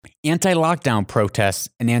Anti-lockdown protests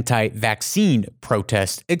and anti-vaccine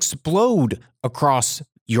protests explode across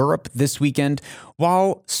Europe this weekend,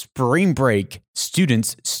 while spring break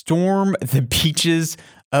students storm the beaches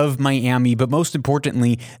of Miami. But most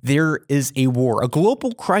importantly, there is a war, a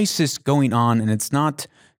global crisis going on, and it's not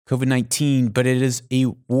COVID-19, but it is a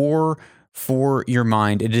war for your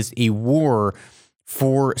mind. It is a war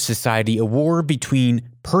for society, a war between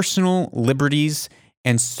personal liberties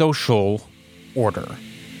and social order.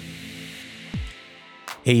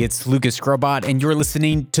 Hey, it's Lucas Skrobot, and you're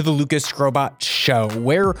listening to The Lucas Skrobot Show,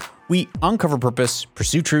 where we uncover purpose,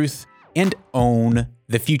 pursue truth, and own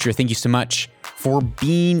the future. Thank you so much for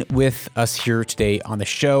being with us here today on the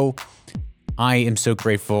show. I am so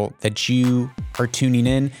grateful that you are tuning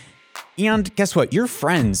in. And guess what? Your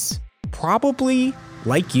friends probably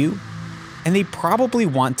like you, and they probably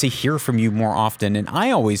want to hear from you more often. And I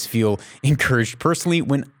always feel encouraged personally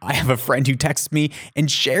when I have a friend who texts me and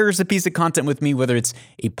shares a piece of content with me, whether it's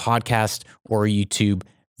a podcast or a YouTube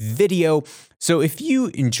video. So if you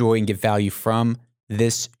enjoy and get value from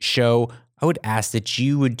this show, I would ask that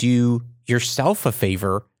you would do yourself a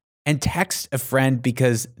favor and text a friend,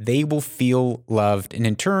 because they will feel loved, and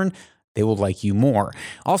in turn, they will like you more.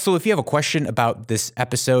 Also, if you have a question about this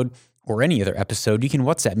episode or any other episode, you can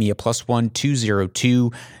WhatsApp me at +1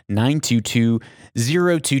 202 922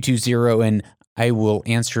 0220, and I will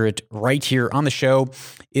answer it right here on the show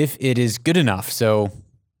if it is good enough. So,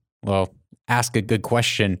 ask a good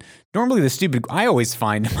question. Normally I always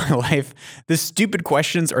find in my life, the stupid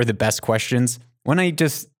questions are the best questions. When I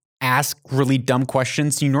just ask really dumb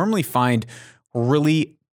questions, you normally find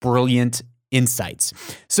really brilliant insights.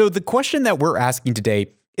 So the question that we're asking today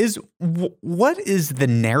is, what is the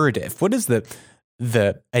narrative? What is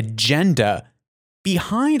the agenda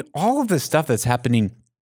behind all of the stuff that's happening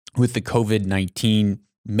with the COVID-19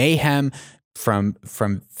 mayhem, from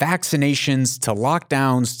vaccinations to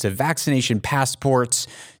lockdowns to vaccination passports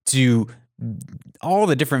to all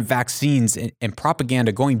the different vaccines and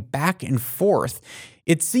propaganda going back and forth?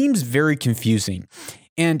 It seems very confusing.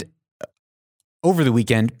 And over the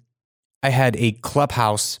weekend, I had a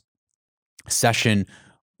Clubhouse session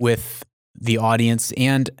with the audience,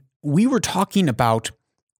 and we were talking about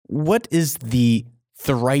what is the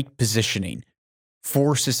right positioning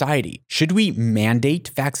for society. Should we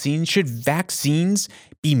mandate vaccines? Should vaccines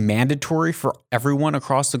be mandatory for everyone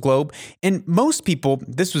across the globe? And most people,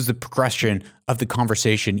 this was the progression of the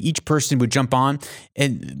conversation. Each person would jump on,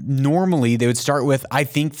 and normally they would start with, I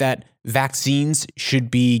think that vaccines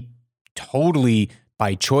should be totally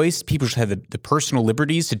by choice. People should have the personal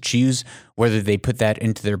liberties to choose whether they put that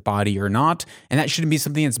into their body or not. And that shouldn't be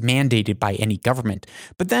something that's mandated by any government.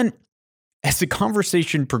 But then as the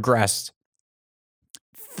conversation progressed,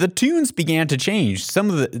 the tunes began to change. Some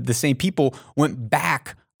of the same people went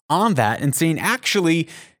back on that and saying, actually,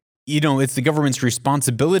 it's the government's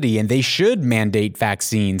responsibility and they should mandate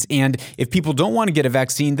vaccines. And if people don't want to get a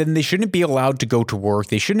vaccine, then they shouldn't be allowed to go to work.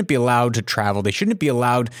 They shouldn't be allowed to travel. They shouldn't be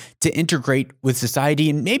allowed to integrate with society.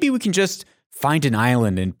 And maybe we can just find an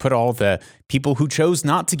island and put all the people who chose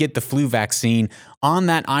not to get the flu vaccine on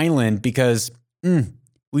that island, because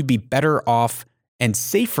we'd be better off and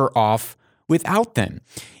safer off without them.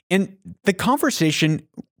 And the conversation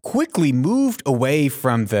quickly moved away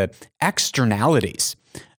from the externalities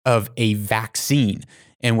of a vaccine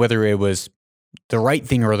and whether it was the right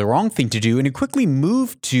thing or the wrong thing to do. And it quickly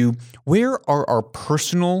moved to, where are our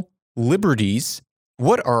personal liberties?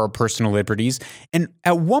 What are our personal liberties? And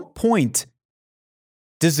at what point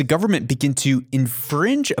does the government begin to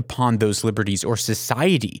infringe upon those liberties, or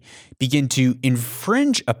society begin to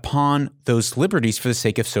infringe upon those liberties for the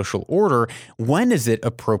sake of social order? When is it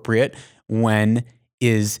appropriate? When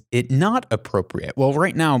is it not appropriate? Well,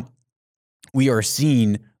 right now, we are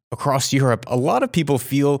seeing across Europe, a lot of people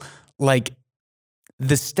feel like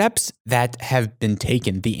the steps that have been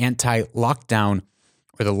taken, the anti-lockdown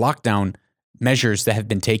or the lockdown measures that have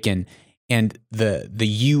been taken, and the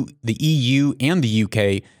EU and the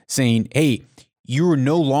UK saying, hey, you are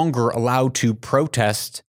no longer allowed to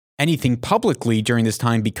protest anything publicly during this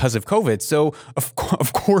time because of COVID. So of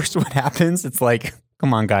course, what happens? It's like,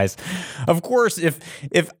 come on, guys. Of course, if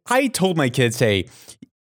I told my kids, hey,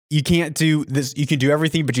 you can't do this, you can do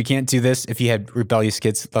everything, but you can't do this. If you had rebellious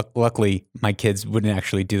kids, luckily my kids wouldn't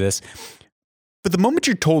actually do this. But the moment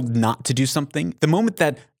you're told not to do something, the moment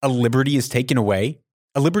that a liberty is taken away,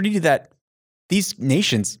 a liberty that these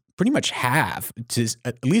nations pretty much have, to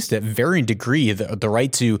at least at varying degree, the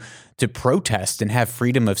right to protest and have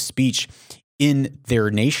freedom of speech in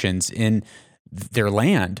their nations, in their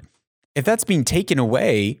land. If that's being taken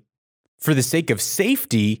away for the sake of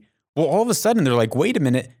safety, well, all of a sudden they're like, wait a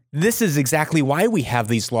minute, this is exactly why we have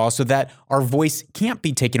these laws, so that our voice can't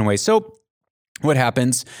be taken away. So what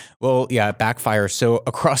happens? Well, yeah, it backfires. So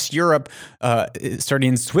across Europe, starting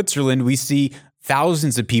in Switzerland, we see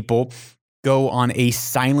thousands of people go on a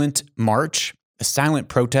silent march, a silent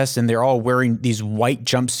protest, and they're all wearing these white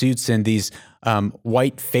jumpsuits and these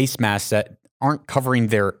white face masks that aren't covering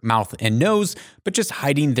their mouth and nose, but just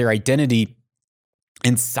hiding their identity,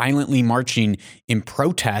 and silently marching in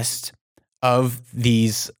protest of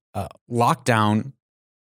these lockdown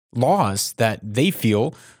laws that they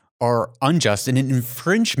feel are unjust and an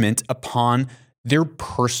infringement upon their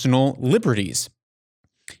personal liberties.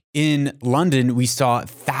 In London, we saw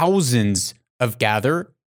thousands of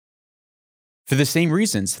gather for the same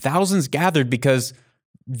reasons. Thousands gathered because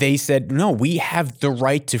they said, no, we have the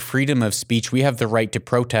right to freedom of speech. We have the right to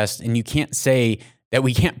protest, and you can't say that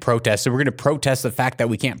we can't protest. So we're going to protest the fact that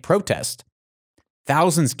we can't protest.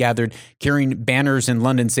 Thousands gathered carrying banners in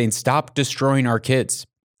London saying, stop destroying our kids,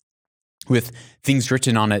 with things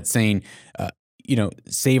written on it saying,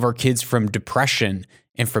 save our kids from depression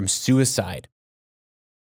and from suicide,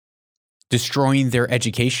 destroying their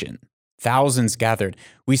education. Thousands gathered.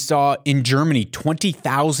 We saw in Germany,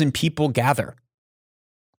 20,000 people gather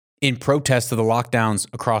in protest of the lockdowns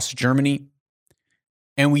across Germany.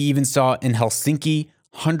 And we even saw in Helsinki,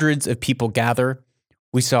 hundreds of people gather.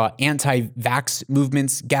 We saw anti-vax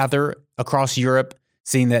movements gather across Europe,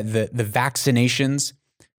 saying that the vaccinations,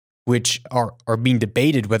 which are being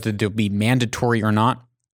debated whether they'll be mandatory or not,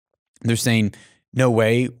 they're saying, no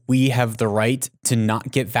way, we have the right to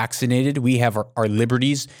not get vaccinated. We have our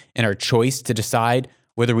liberties and our choice to decide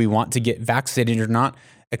whether we want to get vaccinated or not,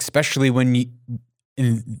 especially when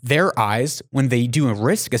in their eyes, when they do a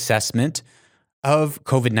risk assessment of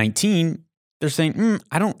COVID-19, they're saying,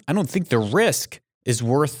 I don't think the risk is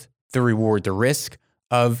worth the reward, the risk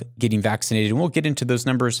of getting vaccinated. And we'll get into those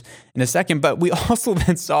numbers in a second. But we also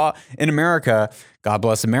then saw in America, God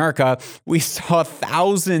bless America, we saw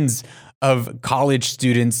thousands of college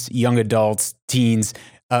students, young adults, teens,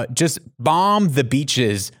 just bomb the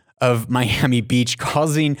beaches of Miami Beach,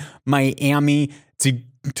 causing Miami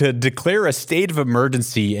to declare a state of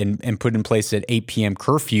emergency and put in place an 8 p.m.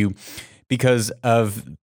 curfew because of,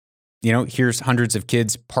 here's hundreds of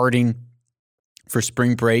kids partying for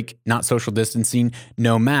spring break, not social distancing,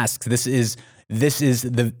 no masks. This is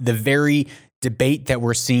the very debate that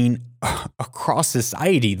we're seeing across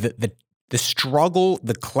society, the struggle,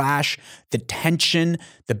 the clash, the tension,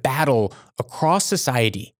 the battle across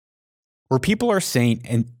society, where people are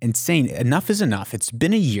saying and saying enough is enough. It's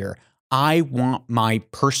been a year. I want my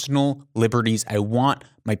personal liberties. I want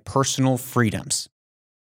my personal freedoms.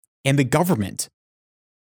 And the government,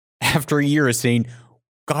 after a year, is saying,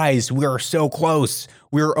 guys, we are so close.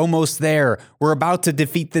 We're almost there. We're about to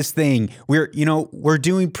defeat this thing. We're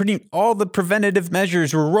doing all the preventative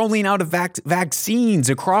measures. We're rolling out of vaccines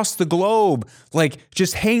across the globe. Like,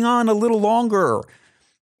 just hang on a little longer.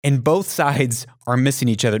 And both sides are missing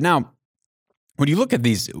each other. Now, when you look at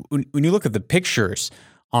the pictures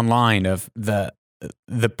online of the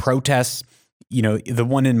protests, the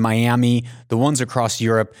one in Miami, the ones across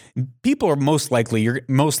Europe, people are you're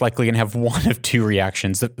most likely going to have one of two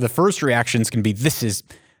reactions. The first reactions can be,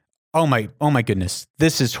 oh my goodness,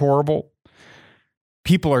 this is horrible.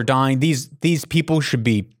 People are dying. These people should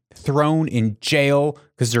be thrown in jail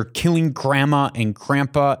because they're killing grandma and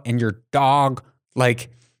grandpa and your dog.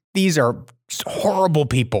 Like, these are horrible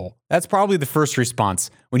people. That's probably the first response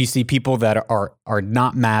when you see people that are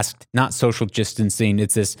not masked, not social distancing.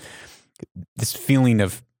 It's this feeling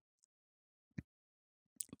of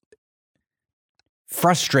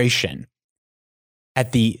frustration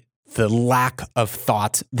at the lack of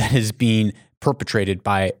thought that is being perpetrated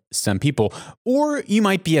by some people. Or you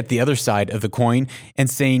might be at the other side of the coin and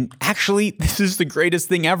saying, actually, this is the greatest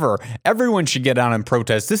thing ever. Everyone should get out and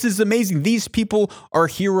protest. This is amazing. These people are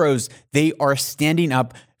heroes. They are standing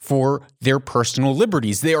up for their personal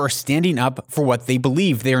liberties. They are standing up for what they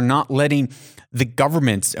believe. They are not letting the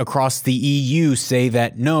governments across the EU say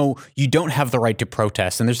that, no, you don't have the right to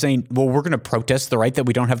protest. And they're saying, well, we're going to protest the right that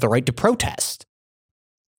we don't have the right to protest.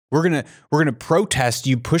 We're going to protest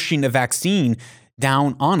you pushing a vaccine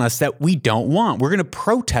down on us that we don't want. We're going to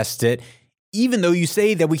protest it, even though you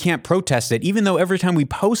say that we can't protest it, even though every time we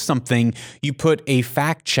post something, you put a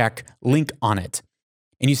fact check link on it.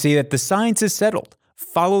 And you say that the science is settled.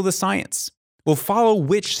 Follow the science. Well, follow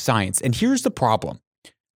which science? And here's the problem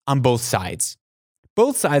on both sides.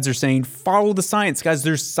 Both sides are saying, follow the science. Guys,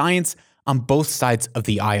 there's science on both sides of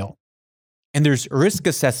the aisle. And there's risk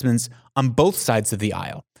assessments on both sides of the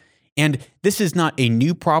aisle. And this is not a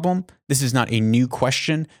new problem. This is not a new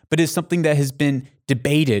question, but it's something that has been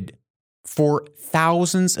debated for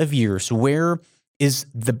thousands of years. Where is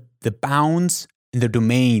the bounds and the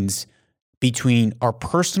domains between our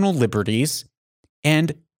personal liberties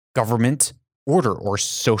and government order or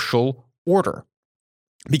social order?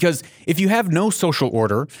 Because if you have no social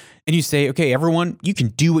order and you say, okay, everyone, you can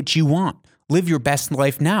do what you want, live your best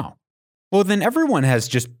life now, well, then everyone has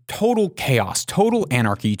just total chaos, total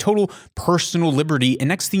anarchy, total personal liberty. And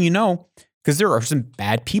next thing you know, because there are some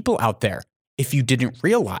bad people out there, if you didn't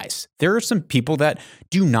realize, there are some people that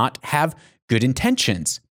do not have good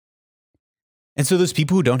intentions. And so those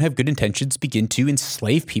people who don't have good intentions begin to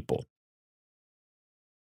enslave people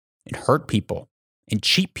and hurt people and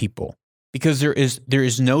cheat people because there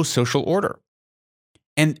is no social order.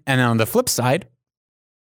 And on the flip side,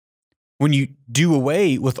 when you do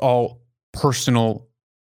away with all personal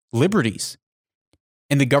liberties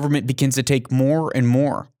and the government begins to take more and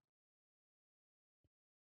more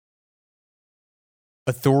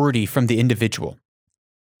authority from the individual,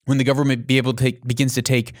 when the government begins to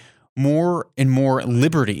take more and more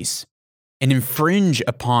liberties and infringe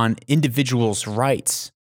upon individuals'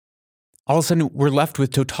 rights, all of a sudden we're left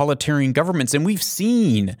with totalitarian governments. And we've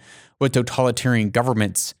seen what totalitarian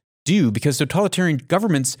governments do, because totalitarian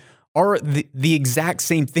governments are the exact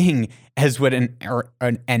same thing as what an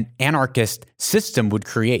anarchist system would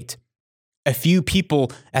create. A few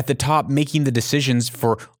people at the top making the decisions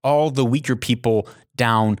for all the weaker people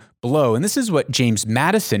down below. And this is what James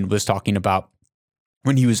Madison was talking about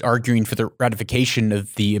when he was arguing for the ratification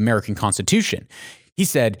of the American Constitution. He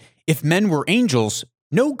said, if men were angels,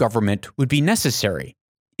 no government would be necessary.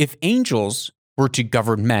 If angels were to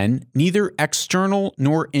govern men, neither external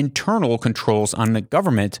nor internal controls on the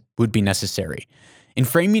government would be necessary. In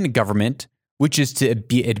framing a government, which is to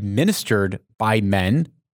be administered by men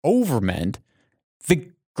over men, the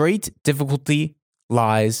great difficulty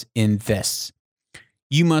lies in this.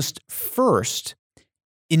 You must first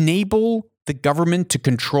enable the government to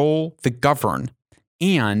control the governed,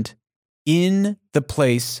 and in the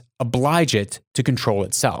place oblige it to control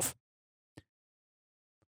itself.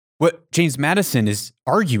 What James Madison is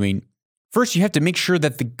arguing, first you have to make sure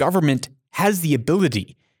that the government has the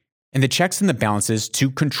ability and the checks and the balances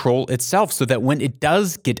to control itself, so that when it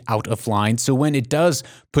does get out of line, so when it does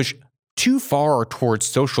push too far towards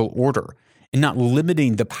social order and not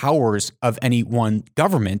limiting the powers of any one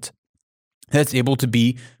government, that's able to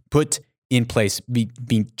be put in place,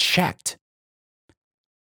 being checked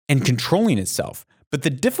and controlling itself. But the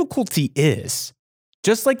difficulty is,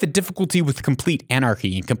 just like the difficulty with complete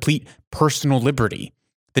anarchy and complete personal liberty,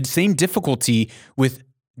 the same difficulty with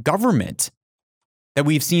government that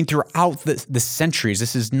we've seen throughout the centuries,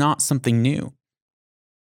 this is not something new,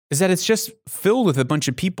 is that it's just filled with a bunch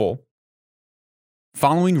of people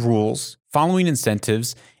following rules, following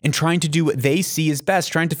incentives, and trying to do what they see as best,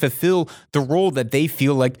 trying to fulfill the role that they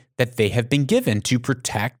feel like that they have been given to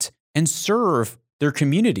protect and serve their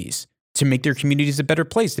communities, to make their communities a better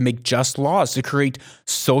place, to make just laws, to create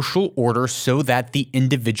social order so that the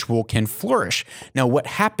individual can flourish. Now, what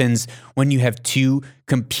happens when you have two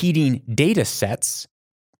competing data sets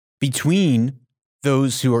between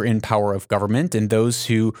those who are in power of government and those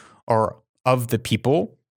who are of the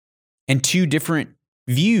people, and two different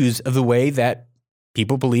views of the way that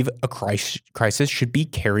people believe a crisis should be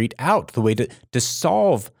carried out, the way to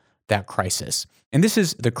solve that crisis? And this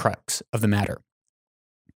is the crux of the matter.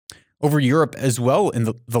 Over Europe as well,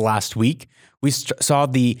 in the last week, we saw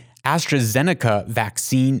the AstraZeneca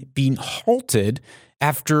vaccine being halted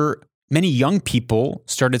after many young people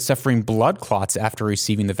started suffering blood clots after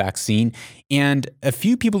receiving the vaccine, and a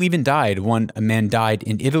few people even died. A man died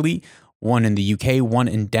in Italy, one in the UK, one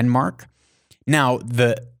in Denmark. Now,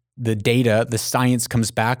 the data, the science comes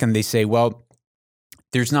back and they say, well,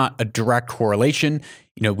 there's not a direct correlation.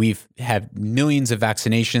 We've had millions of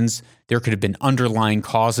vaccinations. There could have been underlying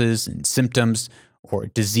causes and symptoms or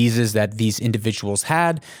diseases that these individuals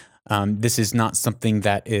had. This is not something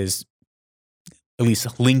that is at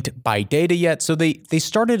least linked by data yet. So they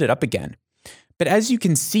started it up again. But as you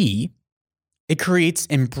can see, it creates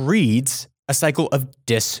and breeds a cycle of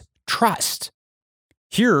distrust.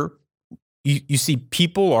 Here, you see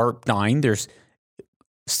people are dying. There's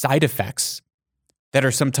side effects that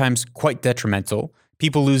are sometimes quite detrimental.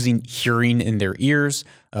 People losing hearing in their ears,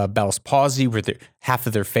 Bell's palsy, where half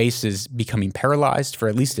of their face is becoming paralyzed for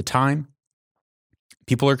at least a time.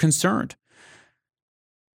 People are concerned.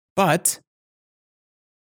 But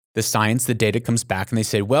the science, the data comes back and they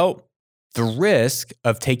say, well, the risk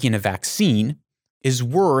of taking a vaccine is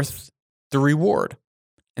worth the reward.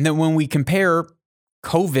 And then when we compare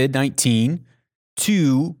COVID-19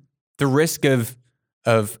 to the risk of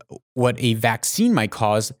of what a vaccine might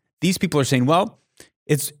cause, these people are saying, well,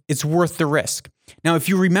 it's worth the risk. Now, if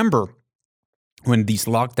you remember when these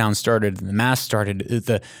lockdowns started and the masks started,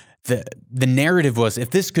 the narrative was, if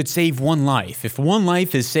this could save one life, if one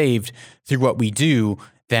life is saved through what we do,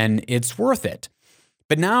 then it's worth it.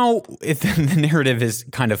 But now the narrative is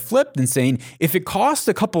kind of flipped and saying, if it costs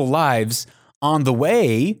a couple lives on the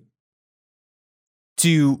way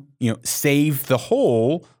to, save the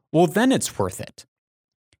whole, well, then it's worth it.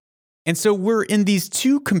 And so we're in these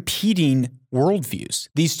two competing worldviews,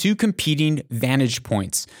 these two competing vantage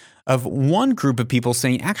points of one group of people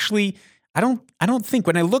saying, actually, I don't think,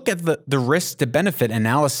 when I look at the risk to benefit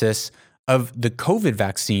analysis of the COVID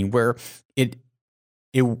vaccine, where it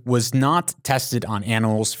was not tested on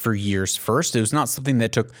animals for years first. It was not something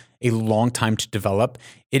that took a long time to develop.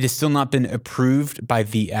 It has still not been approved by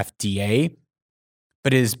the FDA,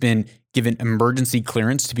 but it has been given emergency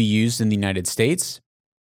clearance to be used in the United States.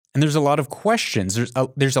 And there's a lot of questions.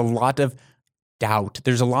 There's a lot of doubt.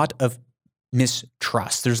 There's a lot of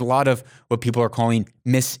mistrust. There's a lot of what people are calling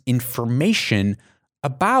misinformation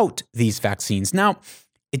about these vaccines. Now,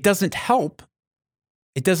 it doesn't help.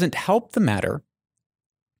 It doesn't help the matter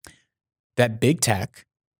that big tech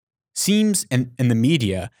seems, and the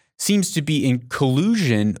media seems to be in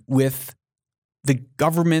collusion with the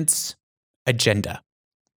government's agenda.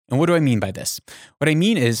 And what do I mean by this? What I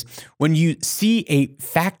mean is, when you see a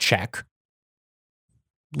fact check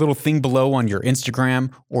little thing below on your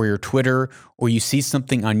Instagram or your Twitter, or you see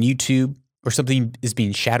something on YouTube, or something is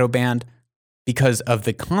being shadow banned because of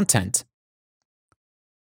the content,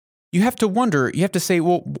 you have to wonder, you have to say,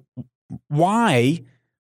 well, why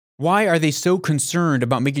are they so concerned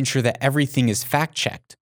about making sure that everything is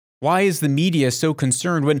fact-checked? Why is the media so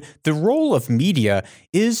concerned when the role of media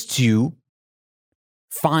is to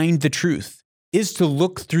find the truth, is to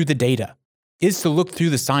look through the data, is to look through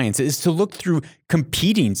the science, is to look through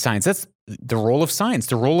competing science? That's the role of science,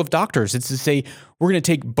 the role of doctors. It's to say, we're going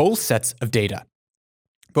to take both sets of data.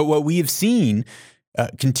 But what we have seen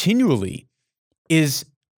continually is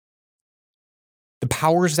the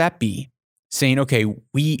powers that be saying, okay,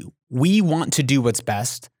 we want to do what's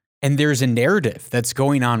best, and there's a narrative that's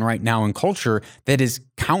going on right now in culture that is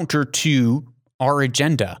counter to our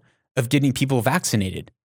agenda of getting people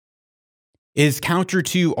vaccinated, is counter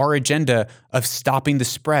to our agenda of stopping the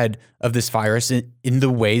spread of this virus in the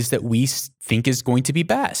ways that we think is going to be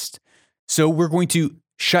best. So we're going to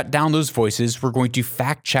shut down those voices, we're going to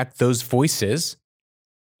fact check those voices,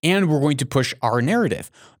 and we're going to push our narrative.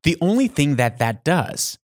 The only thing that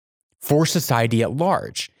does for society at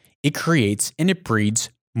large, it creates and it breeds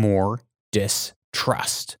more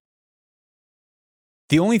distrust.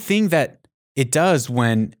 The only thing that it does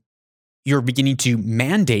when you're beginning to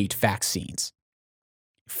mandate vaccines,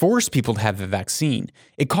 force people to have the vaccine,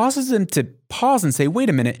 it causes them to pause and say, wait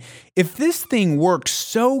a minute, if this thing works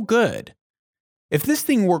so good,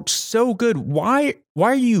 why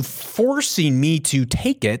are you forcing me to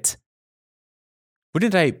take it?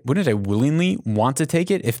 Wouldn't I willingly want to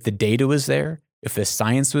take it if the data was there, if the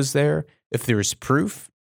science was there, if there was proof,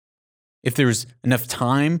 if there was enough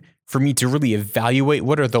time for me to really evaluate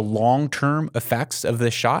what are the long-term effects of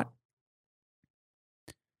this shot?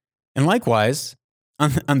 And likewise,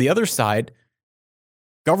 on the other side,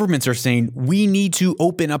 governments are saying, we need to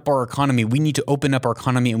open up our economy. We need to open up our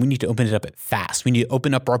economy, and we need to open it up fast. We need to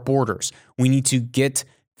open up our borders. We need to get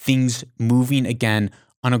things moving again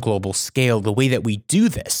on a global scale. The way that we do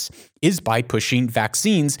this is by pushing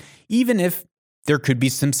vaccines, even if there could be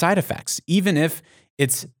some side effects, even if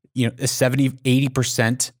it's a 70,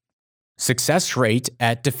 80% success rate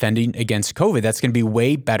at defending against COVID. That's going to be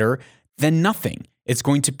way better than nothing. It's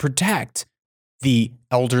going to protect the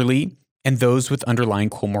elderly and those with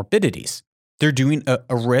underlying comorbidities. They're doing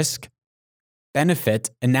a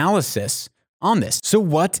risk-benefit analysis on this. So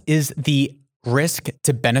what is the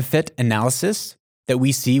risk-to-benefit analysis that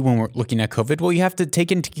we see when we're looking at COVID? Well, you have to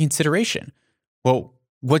take into consideration, well,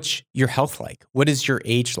 what's your health like? What is your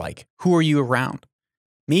age like? Who are you around?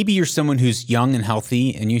 Maybe you're someone who's young and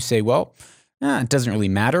healthy and you say, well, it doesn't really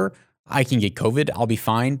matter. I can get COVID, I'll be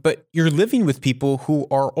fine. But you're living with people who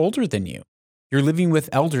are older than you. You're living with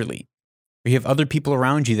elderly. Or you have other people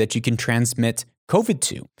around you that you can transmit COVID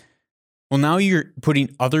to. Well, now you're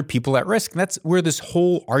putting other people at risk. That's where this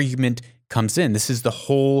whole argument comes in. This is the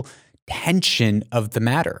whole tension of the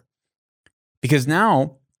matter. Because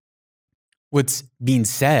now what's being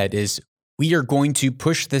said is, we are going to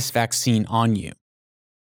push this vaccine on you.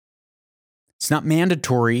 It's not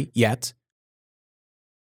mandatory yet,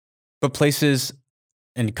 but places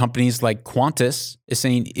and companies like Qantas is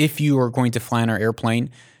saying, if you are going to fly on our airplane,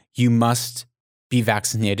 you must be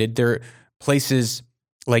vaccinated. There are places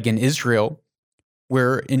like in Israel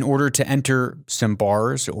where in order to enter some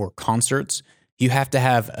bars or concerts, you have to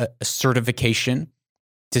have a certification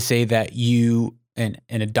to say that you and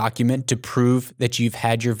a document to prove that you've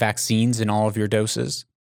had your vaccines and all of your doses.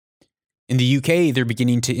 In the UK, they're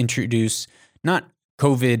beginning to introduce not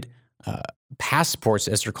COVID passports,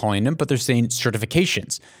 as they're calling them, but they're saying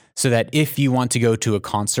certifications, so that if you want to go to a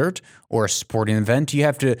concert or a sporting event, you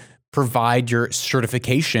have to provide your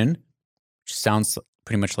certification, which sounds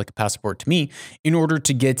pretty much like a passport to me, in order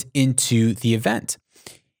to get into the event.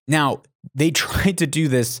 Now, they tried to do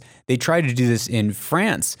this. They tried to do this in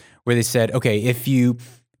France, where they said, okay, if you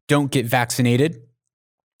don't get vaccinated,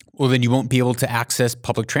 well, then you won't be able to access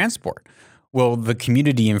public transport. Well, the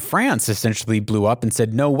community in France essentially blew up and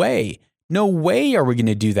said, no way are we going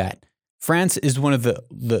to do that. France is one of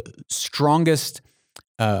the strongest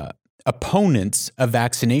opponents of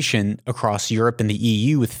vaccination across Europe and the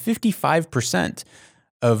EU, with 55%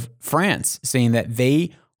 of France saying that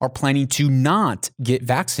they are planning to not get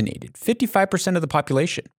vaccinated, 55% of the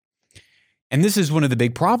population. And this is one of the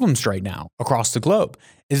big problems right now across the globe,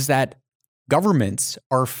 is that governments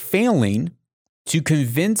are failing to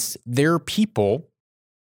convince their people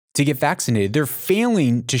to get vaccinated. They're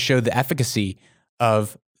failing to show the efficacy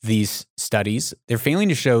of these studies. They're failing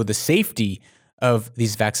to show the safety of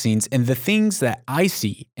these vaccines. And the things that I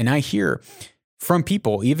see and I hear from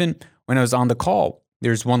people, even when I was on the call,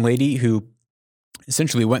 there's one lady who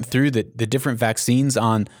essentially went through the different vaccines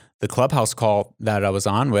on the Clubhouse call that I was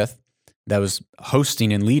on with, that was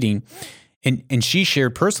hosting and leading. And she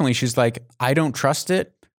shared personally, she's like, I don't trust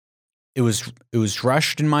it. It was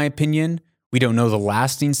rushed, in my opinion. We don't know the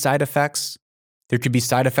lasting side effects. There could be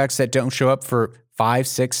side effects that don't show up for 5,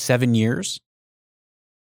 6, 7 years.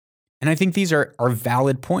 And I think these are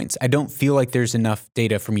valid points. I don't feel like there's enough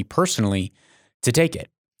data for me personally to take it.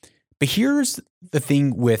 But here's the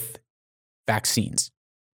thing with vaccines,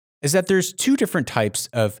 is that there's two different types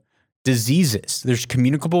of diseases. There's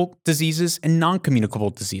communicable diseases and non-communicable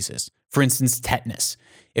diseases. For instance, tetanus.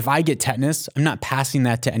 If I get tetanus, I'm not passing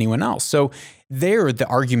that to anyone else. So there, the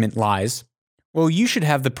argument lies, well, you should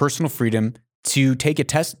have the personal freedom to take a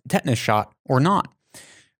tetanus shot or not.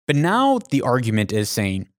 But now the argument is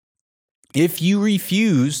saying, if you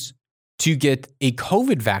refuse to get a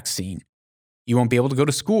COVID vaccine, you won't be able to go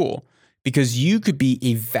to school because you could be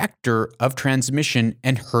a vector of transmission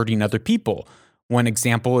and hurting other people. One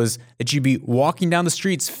example is that you'd be walking down the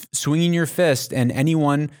streets, swinging your fist, and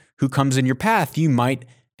anyone who comes in your path, you might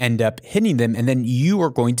end up hitting them, and then you are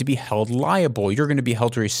going to be held liable. You're going to be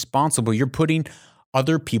held responsible. You're putting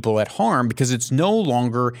other people at harm because it's no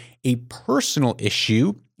longer a personal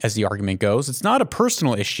issue, as the argument goes. It's not a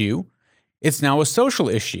personal issue. It's now a social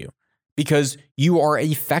issue because you are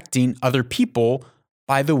affecting other people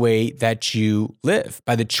by the way that you live,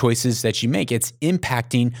 by the choices that you make. It's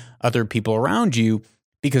impacting other people around you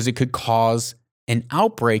because it could cause an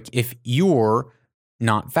outbreak if you're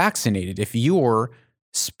not vaccinated, if you're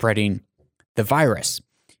spreading the virus.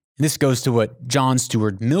 And this goes to what John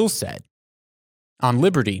Stuart Mill said on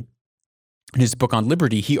liberty. In his book on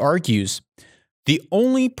liberty, he argues, the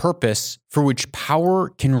only purpose for which power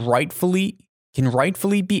can rightfully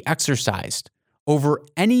be exercised over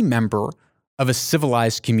any member of a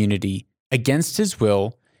civilized community against his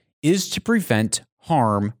will is to prevent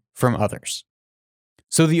harm from others.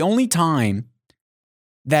 So the only time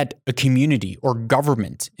that a community or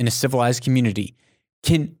government in a civilized community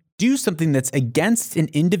can do something that's against an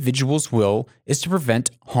individual's will is to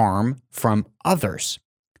prevent harm from others.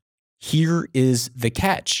 Here is the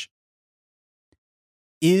catch.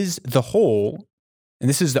 Is the whole, and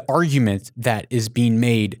this is the argument that is being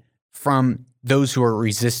made from those who are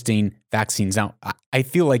resisting vaccines. Now, I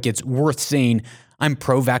feel like it's worth saying I'm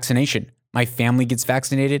pro-vaccination. My family gets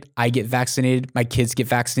vaccinated. I get vaccinated. My kids get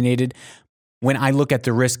vaccinated. When I look at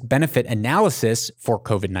the risk-benefit analysis for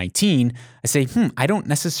COVID-19, I say, I don't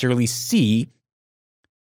necessarily see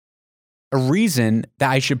a reason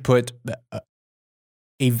that I should put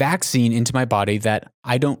a vaccine into my body that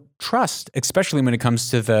I don't trust, especially when it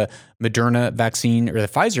comes to the Moderna vaccine or the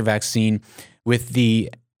Pfizer vaccine with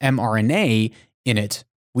the mRNA in it.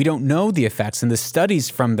 We don't know the effects, and the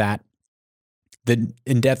studies from that, the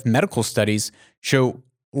in-depth medical studies, show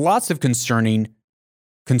lots of concerning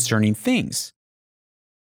things.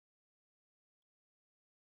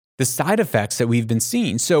 The side effects that we've been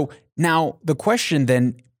seeing. So now the question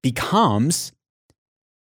then becomes,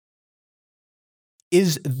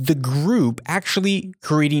 is the group actually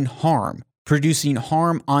creating harm, producing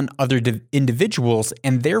harm on other individuals,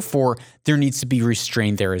 and therefore there needs to be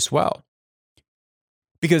restraint there as well?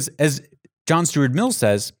 Because as John Stuart Mill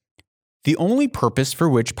says, the only purpose for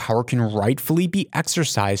which power can rightfully be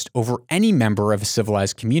exercised over any member of a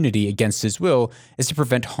civilized community against his will is to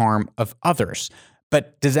prevent harm of others.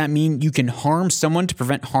 But does that mean you can harm someone to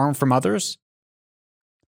prevent harm from others?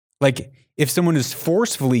 Like, if someone is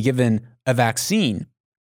forcefully given a vaccine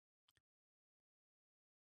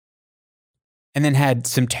and then had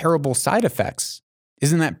some terrible side effects,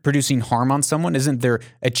 isn't that producing harm on someone? Isn't there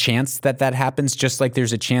a chance that that happens? Just like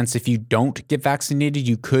there's a chance if you don't get vaccinated,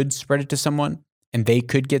 you could spread it to someone and they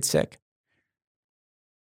could get sick.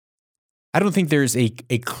 I don't think there's a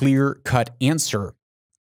clear-cut answer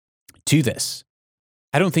to this.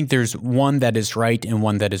 I don't think there's one that is right and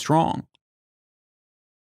one that is wrong.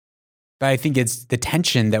 But I think it's the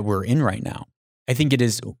tension that we're in right now. I think it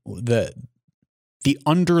is the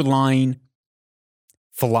underlying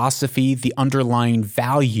philosophy, the underlying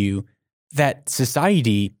value that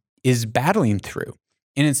society is battling through.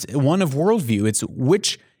 And it's one of worldview. It's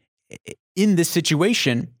which, in this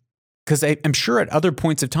situation, because I'm sure at other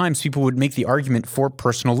points of times people would make the argument for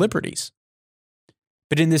personal liberties.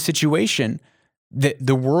 But in this situation,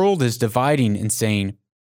 the world is dividing and saying,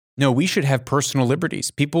 no, we should have personal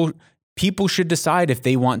liberties. People should decide if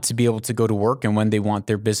they want to be able to go to work and when they want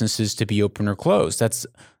their businesses to be open or closed. That's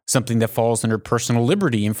something that falls under personal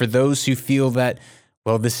liberty. And for those who feel that,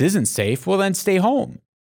 well, this isn't safe, well, then stay home.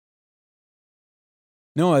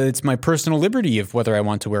 No, it's my personal liberty of whether I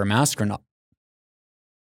want to wear a mask or not.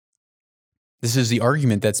 This is the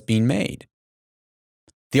argument that's being made.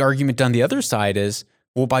 The argument on the other side is,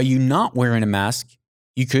 well, by you not wearing a mask,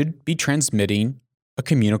 you could be transmitting a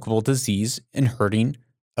communicable disease and hurting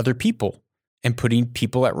other people and putting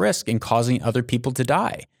people at risk and causing other people to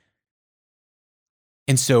die.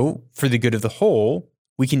 And so, for the good of the whole,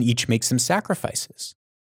 we can each make some sacrifices.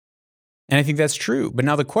 And I think that's true. But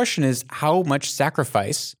now the question is, how much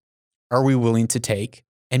sacrifice are we willing to take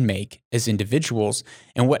and make as individuals?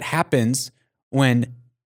 And what happens when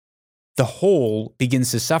the whole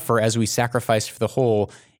begins to suffer as we sacrifice for the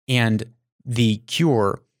whole and the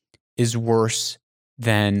cure is worse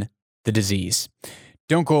than the disease?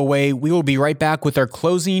 Don't go away. We will be right back with our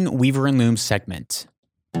closing Weaver and Loom segment.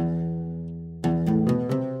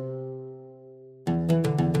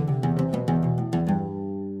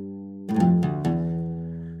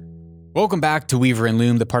 Welcome back to Weaver and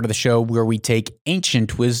Loom, the part of the show where we take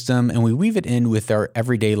ancient wisdom and we weave it in with our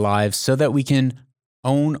everyday lives so that we can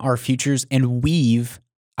own our futures and weave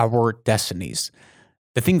our destinies.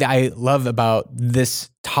 The thing that I love about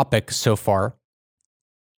this topic so far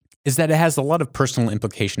is that it has a lot of personal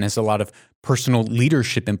implication, has a lot of personal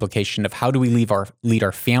leadership implication of how do we lead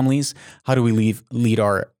our families, how do we lead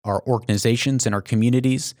our organizations and our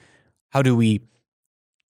communities, how do we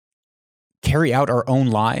carry out our own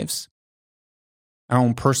lives, our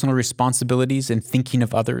own personal responsibilities and thinking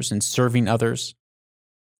of others and serving others.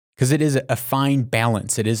 Because it is a fine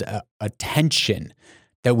balance. It is a tension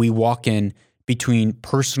that we walk in between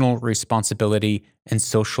personal responsibility and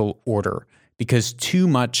social order. Because too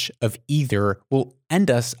much of either will end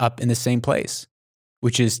us up in the same place,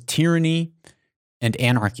 which is tyranny and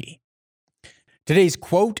anarchy. Today's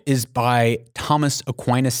quote is by Thomas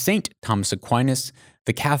Aquinas, Saint Thomas Aquinas,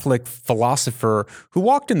 the Catholic philosopher who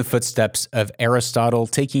walked in the footsteps of Aristotle,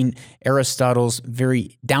 taking Aristotle's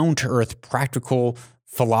very down-to-earth practical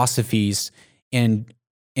philosophies and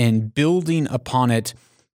building upon it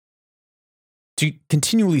to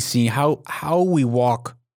continually see how we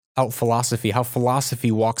walk out philosophy, how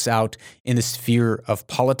philosophy walks out in the sphere of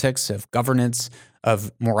politics, of governance,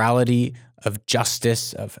 of morality, of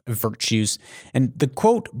justice, of virtues. And the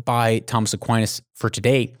quote by Thomas Aquinas for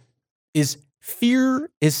today is, fear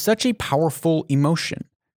is such a powerful emotion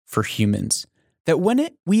for humans that when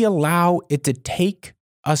we allow it to take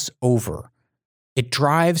us over, it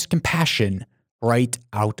drives compassion right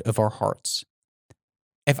out of our hearts.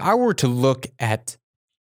 If I were to look at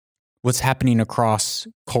what's happening across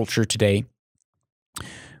culture today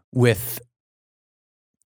with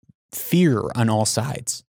fear on all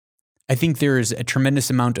sides, I think there is a tremendous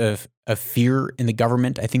amount of fear in the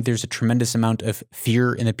government. I think there's a tremendous amount of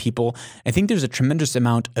fear in the people. I think there's a tremendous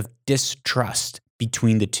amount of distrust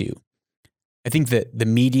between the two. I think that the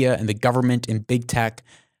media and the government and big tech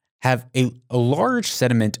have a large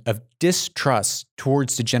sediment of distrust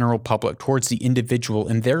towards the general public, towards the individual,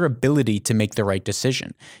 and their ability to make the right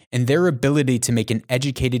decision, and their ability to make an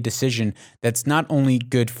educated decision that's not only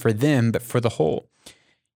good for them, but for the whole.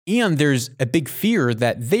 And there's a big fear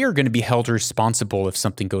that they are going to be held responsible if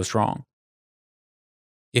something goes wrong.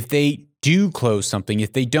 If they do close something,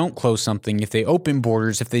 if they don't close something, if they open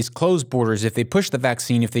borders, if they close borders, if they push the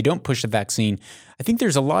vaccine, if they don't push the vaccine, I think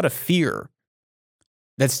there's a lot of fear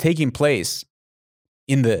that's taking place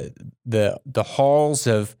in the halls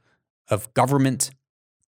of government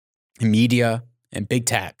and media and big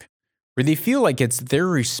tech, where they feel like it's their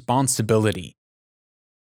responsibility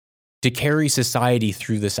to carry society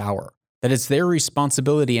through this hour, that it's their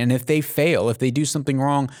responsibility. And if they fail, if they do something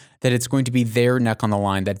wrong, that it's going to be their neck on the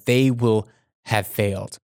line, that they will have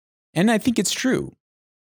failed. And I think it's true.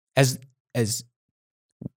 As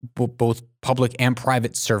both public and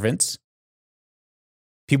private servants,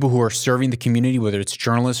 people who are serving the community, whether it's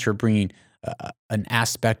journalists who are bringing an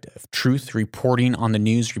aspect of truth, reporting on the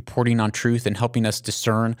news, reporting on truth, and helping us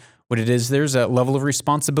discern what it is, there's a level of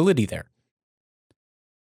responsibility there.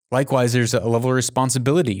 Likewise, there's a level of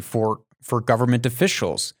responsibility for government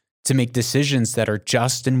officials to make decisions that are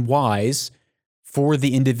just and wise for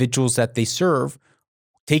the individuals that they serve,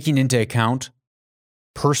 taking into account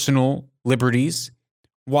personal liberties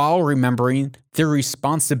while remembering their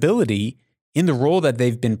responsibility in the role that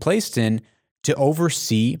they've been placed in to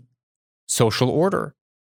oversee social order,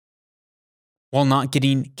 while not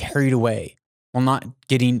getting carried away, while not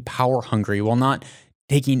getting power hungry, while not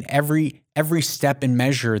taking every step and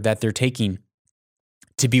measure that they're taking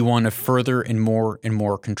to be one of further and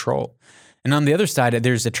more control. And on the other side,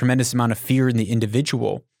 there's a tremendous amount of fear in the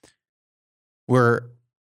individual, where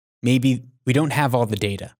maybe we don't have all the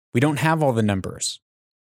data, we don't have all the numbers,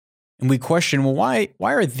 and we question, well, why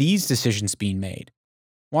are these decisions being made?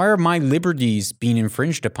 Why are my liberties being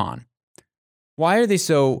infringed upon? Why are they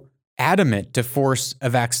so adamant to force a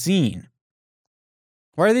vaccine?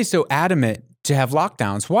 Why are they so adamant to have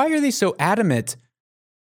lockdowns? Why are they so adamant,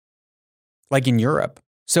 like in Europe,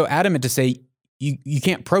 so adamant to say you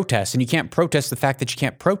can't protest, and you can't protest the fact that you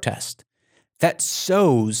can't protest? That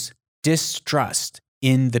sows distrust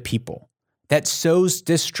in the people. That sows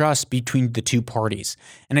distrust between the two parties.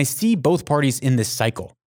 And I see both parties in this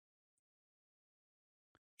cycle.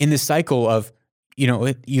 In this cycle of,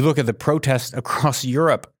 you look at the protests across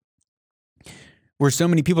Europe, where so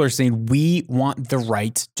many people are saying, we want the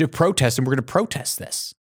right to protest, and we're going to protest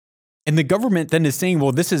this. And the government then is saying,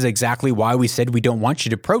 well, this is exactly why we said we don't want you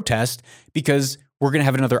to protest, because we're going to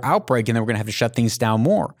have another outbreak and then we're going to have to shut things down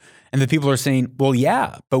more. And the people are saying, well,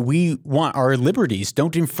 yeah, but we want our liberties.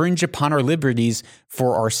 Don't infringe upon our liberties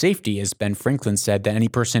for our safety. As Ben Franklin said, that any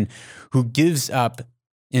person who gives up,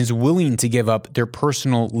 is willing to give up their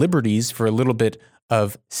personal liberties for a little bit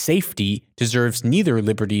of safety, deserves neither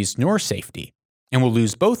liberties nor safety, and will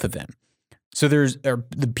lose both of them. So there's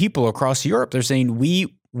the people across Europe, they're saying,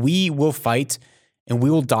 we will fight and we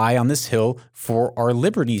will die on this hill for our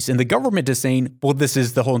liberties. And the government is saying, well, this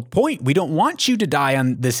is the whole point. We don't want you to die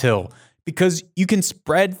on this hill, because you can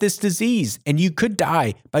spread this disease and you could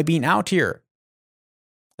die by being out here.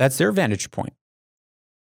 That's their vantage point.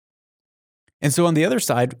 And so on the other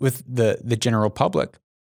side, with the general public,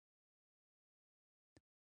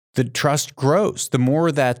 the trust grows. The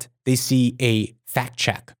more that they see a fact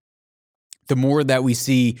check, the more that we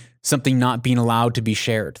see something not being allowed to be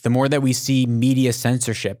shared, the more that we see media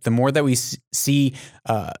censorship, the more that we see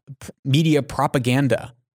media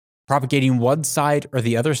propaganda propagating one side or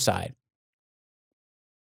the other side,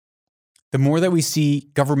 the more that we see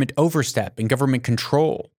government overstep and government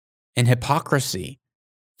control and hypocrisy,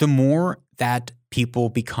 the more that people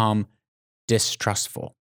become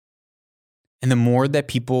distrustful. And the more that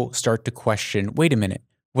people start to question, wait a minute,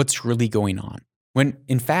 what's really going on? When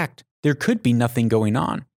in fact, there could be nothing going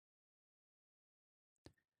on.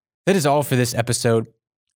 That is all for this episode.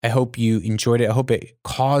 I hope you enjoyed it. I hope it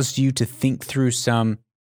caused you to think through some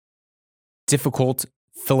difficult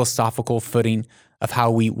philosophical footing of how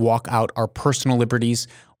we walk out our personal liberties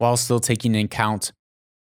while still taking into account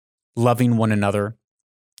loving one another,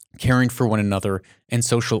 caring for one another, and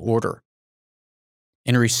social order,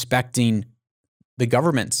 and respecting the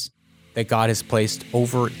governments that God has placed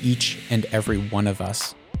over each and every one of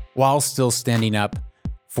us, while still standing up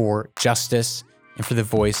for justice and for the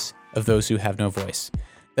voice of those who have no voice.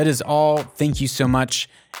 That is all. Thank you so much.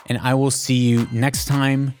 And I will see you next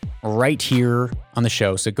time right here on the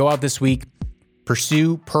show. So go out this week,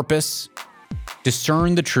 pursue purpose,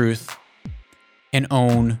 discern the truth, and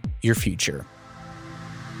own your future.